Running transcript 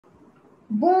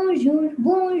Bonjour,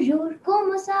 bonjour,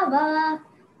 comment ça va?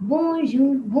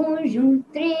 Bonjour, bonjour,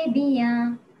 très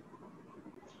bien.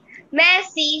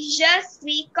 Merci, je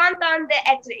suis contente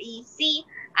d'être ici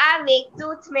avec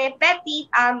toutes mes petites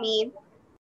amies.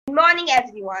 Good morning,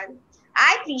 everyone.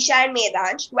 I, Prisha and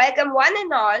Medansh, welcome one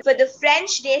and all for the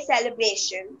French Day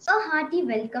celebrations. A hearty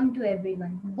welcome to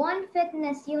everyone. Bonne fête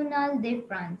nationale de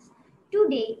France.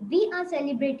 Today, we are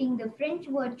celebrating the French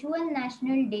Virtual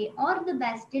National Day or the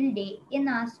Bastille Day in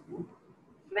our school.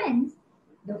 Friends,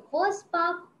 the first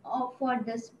spark for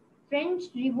the French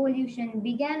Revolution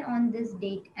began on this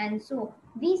date, and so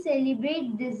we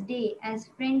celebrate this day as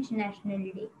French National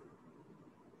Day.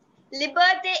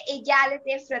 Liberté,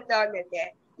 égalité,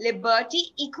 fraternité.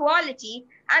 Liberty, equality,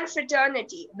 and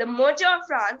fraternity. The motto of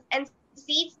France and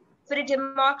seeds for a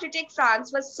democratic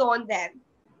France was sown then.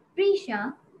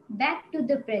 Prisha, back to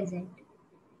the present.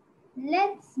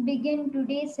 Let's begin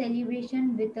today's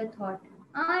celebration with a thought.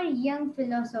 Our young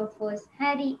philosophers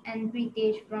Harry and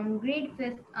Pritesh from grade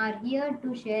 5th are here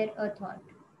to share a thought.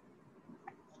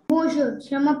 Bonjour,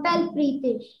 je m'appelle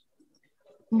Pritesh.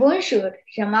 Bonjour,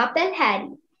 je m'appelle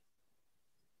Harry.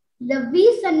 La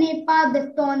vie ce n'est pas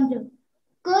d'attendre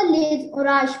que les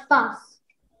orages passent.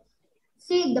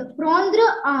 C'est de prendre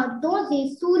à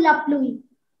danser sous la pluie.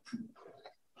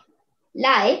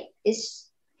 Life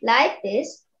is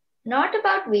not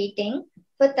about waiting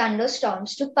for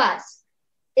thunderstorms to pass.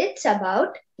 It's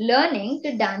about learning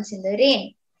to dance in the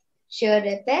rain. Je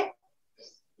répète,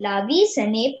 la vie ce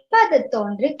n'est pas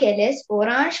d'attendre que les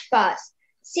orages passent.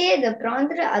 C'est de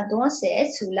prendre à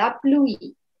danser sous la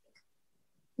pluie.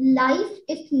 Life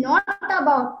is not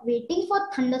about waiting for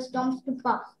thunderstorms to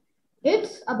pass.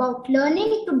 It's about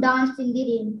learning to dance in the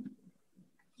rain.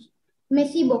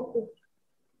 Merci beaucoup.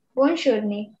 Bonne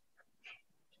journée.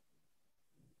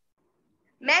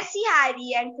 Merci,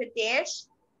 Harry and Pritesh.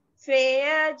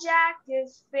 Frère Jacques,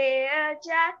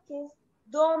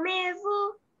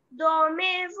 dormez-vous,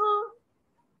 dormez-vous.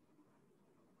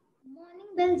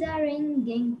 Morning bells are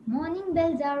ringing, morning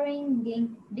bells are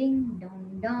ringing, ding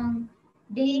dong dong,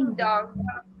 ding dong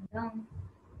dong.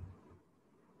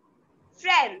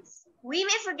 Friends, we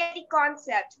may forget the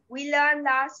concept we learned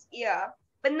last year,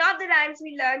 but not the rhymes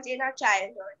we learned in our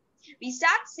childhood. We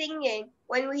start singing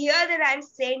when we hear the rhymes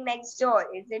played next door,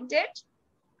 isn't it?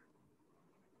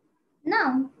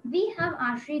 Now we have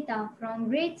Ashrita from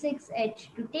grade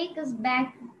 6H to take us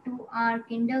back to our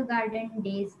kindergarten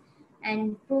days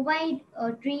and provide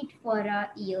a treat for our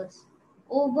ears.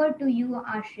 Over to you,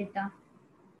 Ashrita.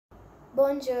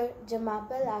 Bonjour, je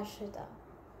m'appelle Ashrita.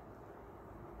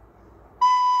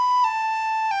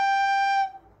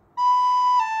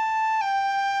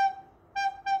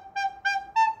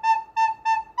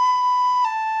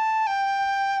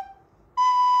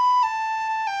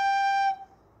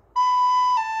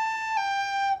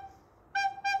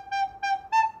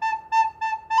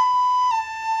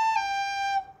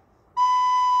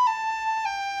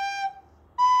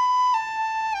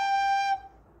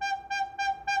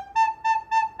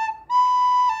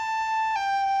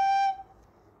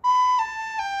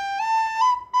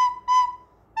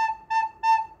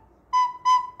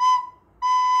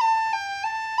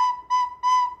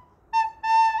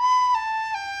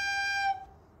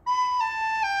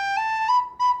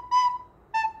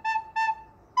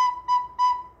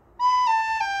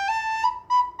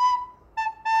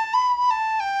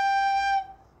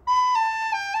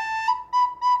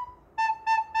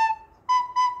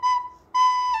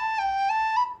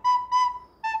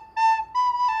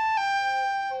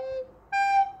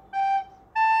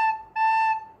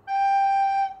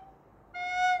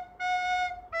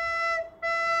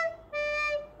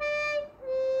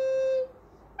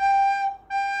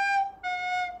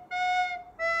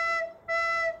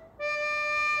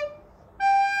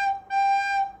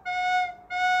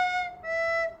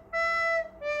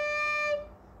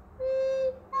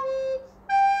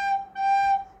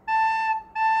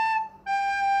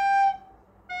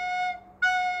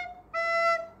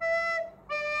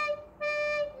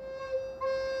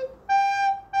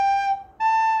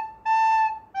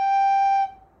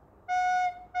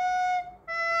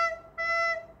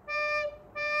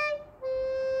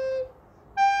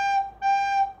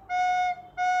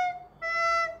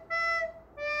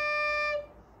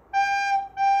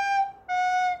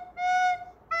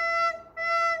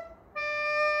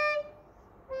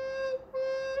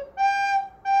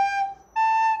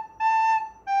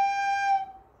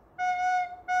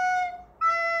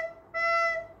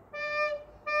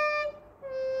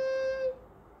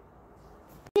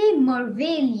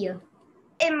 Merveille.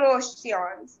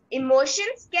 Emotions.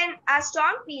 Emotions are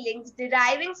strong feelings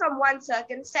deriving from one's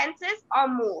circumstances or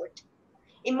mood.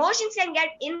 Emotions can get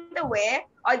in the way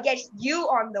or get you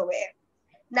on the way.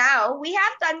 Now we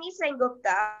have Tanvi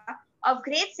Sengupta of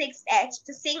grade 6H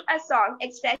to sing a song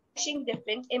expressing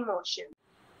different emotions.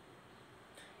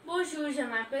 Bonjour, je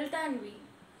m'appelle Tanvi.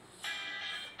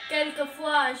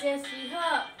 Quelquefois je suis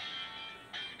heureux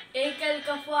et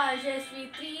quelquefois je suis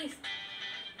triste.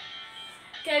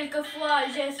 Quelquefois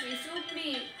je suis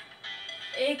surpris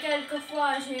et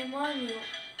quelquefois je m'ennuie.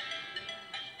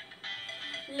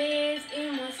 Les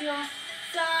émotions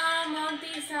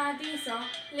s'amortissant,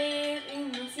 les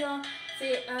émotions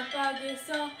c'est un pas de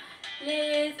sang.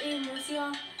 Les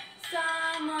émotions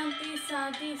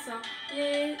s'amortissant,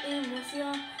 les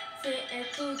émotions c'est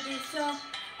étourdissant.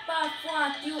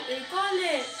 Parfois tu es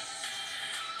colère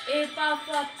et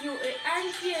parfois tu es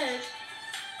inquiet.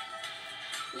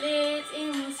 Les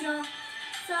émotions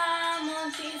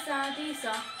s'amortissant,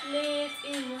 les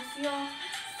émotions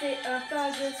c'est un pas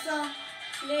de sang.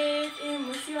 Les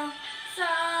émotions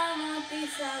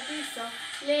s'amortissant,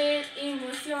 les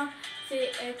émotions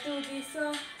c'est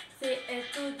étourdissant,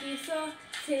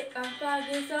 c'est un pas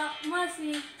de sang.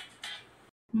 Merci.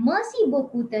 Merci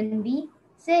beaucoup, Tanvi.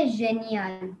 C'est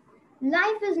génial.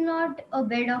 Life is not a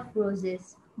bed of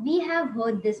roses. We have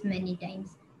heard this many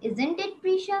times. Isn't it,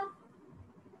 Prisha?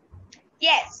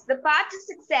 Yes, the path to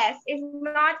success is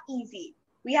not easy.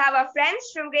 We have our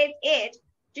friends from grade 8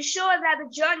 to show us that the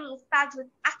journey is packed with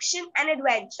action and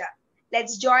adventure.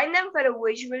 Let's join them for a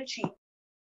visual treat.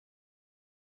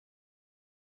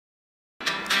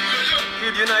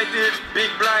 Kid United, Big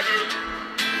Black.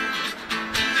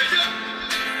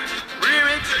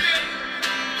 Remix.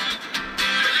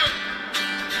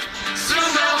 Sur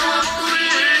ma route, oui,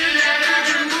 il y a eu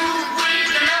du move, oui,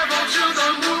 de l'aventure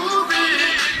dans le movie,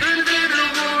 une vie de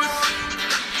route.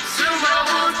 Sur ma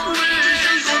route, oui,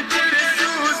 je ne compte plus les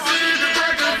soucis, de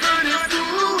pas devenir fou,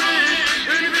 oui,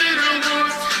 une vie de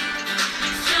route.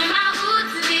 Sur ma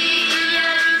route, oui, il y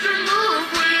a eu du move,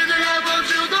 oui, de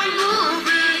l'aventure dans le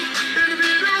movie, une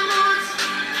vie de route.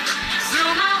 Sur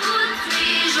ma route, oui,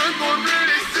 je ne compte plus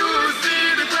les soucis,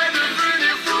 de pas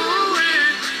devenir fou, oui,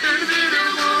 une vie de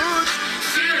route.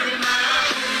 Sur ma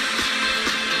route,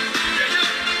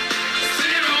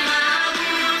 sur ma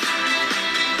route,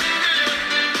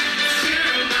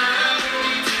 sur ma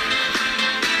route,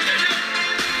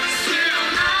 sur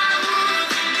ma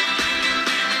route.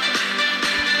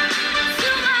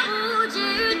 Sur ma route,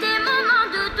 j'ai eu des moments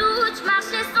de doute, je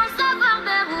marchais sans savoir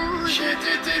vers où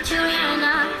J'étais têtu, rien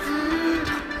à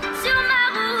foutre. Sur ma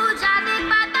route, j'avais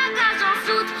pas de bagage en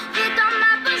soute, et dans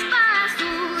ma poche pas un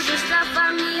sou, juste la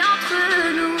famille entre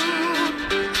nous.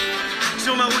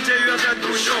 Sur ma route, il y a eu un tas de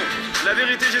bouchons. La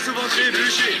vérité, j'ai souvent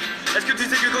trébuché. Est-ce que tu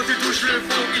sais que quand tu touches le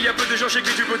fond, il y a peu de gens chez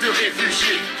qui tu peux te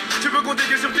réfugier? Tu peux compter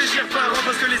que sur tes chers parents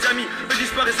parce que les amis, eux,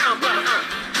 disparaissent un par un.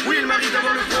 Oui, il m'arrive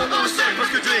d'avoir le front au sol parce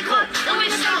que tu es grand. Oui,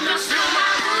 Sur ma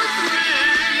route, oui,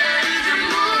 il y a eu du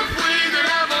move, oui, de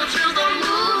l'aventure dans le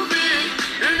movie,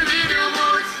 une vie de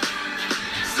route.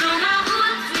 Sur ma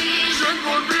route, oui, je ne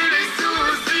compte plus les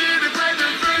soucis, de pas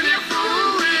devenir fou,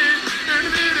 oui, une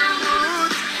vie de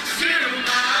route. Sur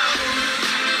ma route,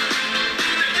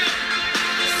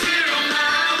 sur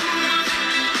ma route,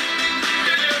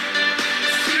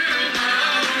 sur ma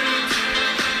route,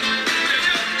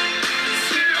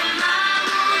 sur ma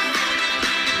route.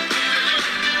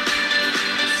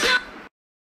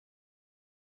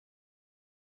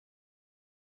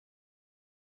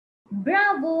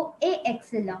 Bravo et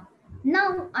excellent.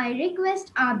 Now I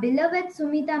request our beloved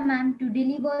Sumita ma'am to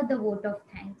deliver the vote of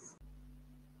thanks.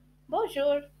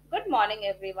 Bonjour, good morning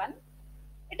everyone.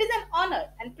 It is an honor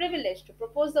and privilege to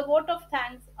propose the vote of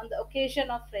thanks on the occasion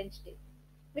of French Day,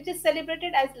 which is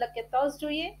celebrated as Le 14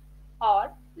 Juillet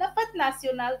or La Fête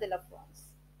Nationale de la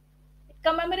France. It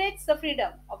commemorates the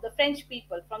freedom of the French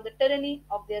people from the tyranny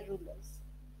of their rulers.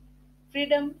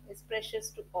 Freedom is precious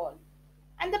to all,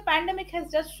 and the pandemic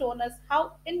has just shown us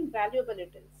how invaluable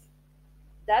it is.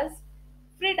 Thus,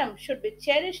 freedom should be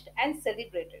cherished and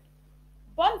celebrated.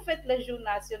 Bonne fête le jour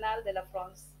national de la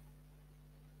France.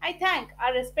 I thank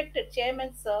our respected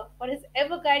chairman, sir, for his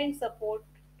ever guiding support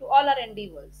to all our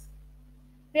endeavors.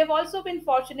 We have also been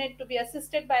fortunate to be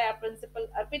assisted by our principal,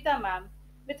 Arpita ma'am,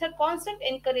 with her constant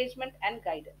encouragement and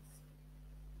guidance.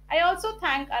 I also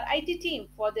thank our IT team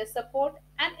for their support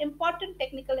and important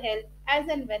technical help as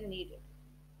and when needed.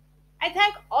 I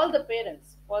thank all the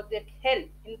parents for their help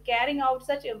in carrying out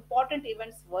such important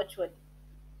events virtually.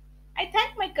 I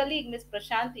thank my colleague Ms.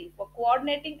 Prashanti for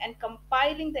coordinating and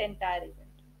compiling the entire event.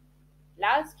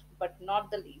 Last but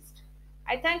not the least,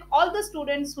 I thank all the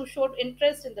students who showed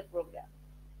interest in the program.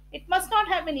 It must not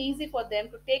have been easy for them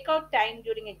to take out time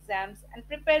during exams and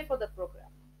prepare for the program.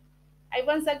 I I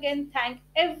once again thank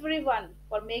everyone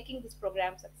for making this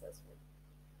program successful.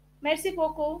 Merci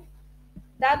beaucoup.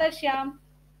 Dada Shyam.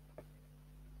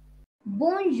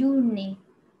 Bonne journée.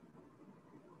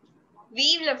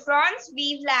 Vive la France,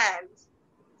 vive l'Inde.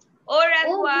 Au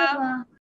Au revoir. revoir.